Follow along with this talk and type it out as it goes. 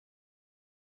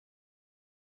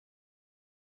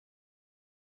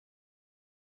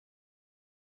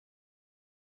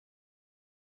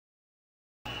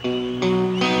Watch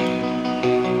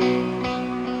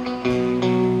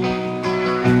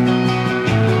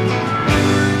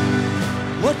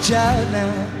out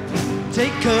now,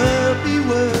 take cover,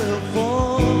 beware of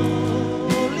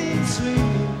falling sweet.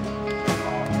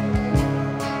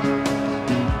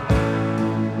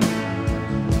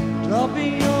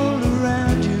 Dropping all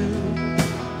around you,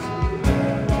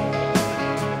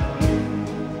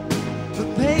 the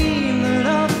pain that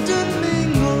often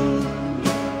mingles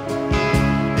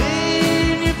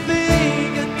in your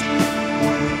fingertips.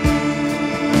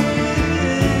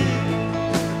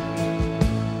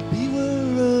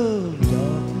 Beware of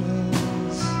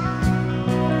darkness.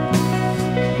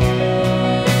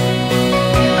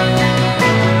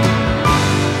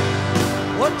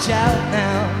 Watch out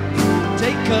now,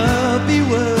 take cover,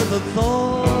 beware the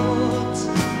thoughts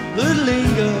that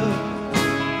linger.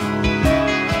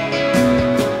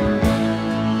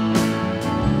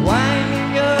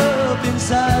 Winding up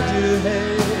inside your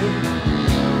head,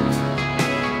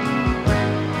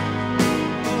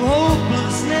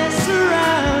 hopelessness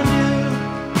around you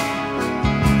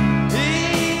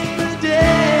in the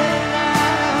dead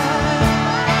light.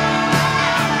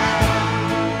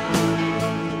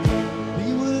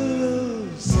 Beware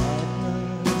of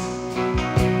sadness,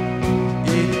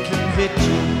 it can hit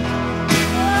you, it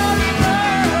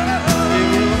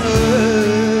will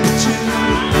hurt you,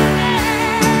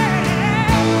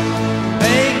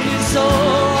 make you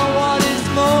sore what is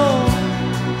more,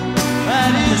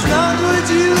 and it's not what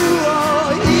you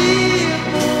are here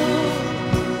for.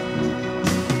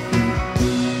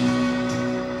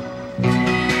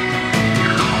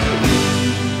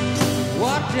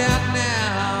 Watch out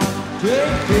now,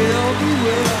 take care,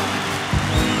 beware,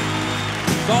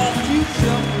 don't you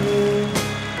suffer.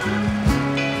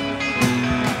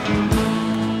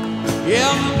 Yeah,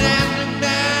 I'm dancing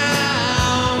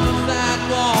down the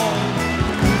sidewalk.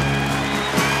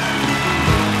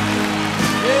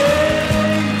 Yeah,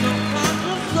 some kind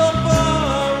of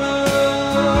sufferer,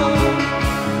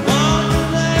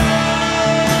 wonderland.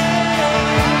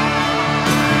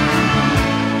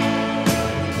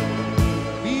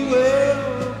 Beware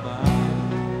of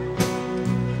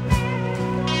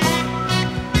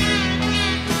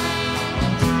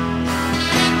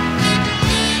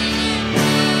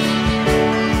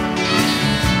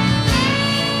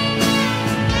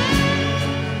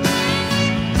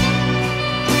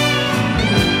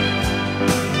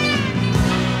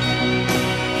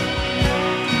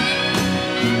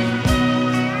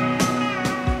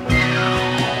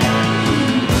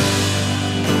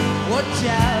watch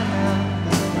out now,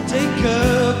 take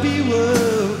cover,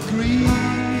 beware of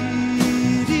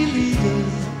greedy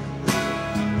leaders.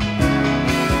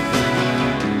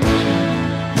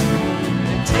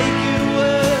 And take it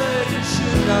where you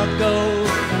should not go,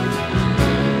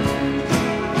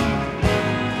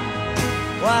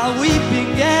 while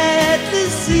weeping at the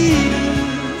sea.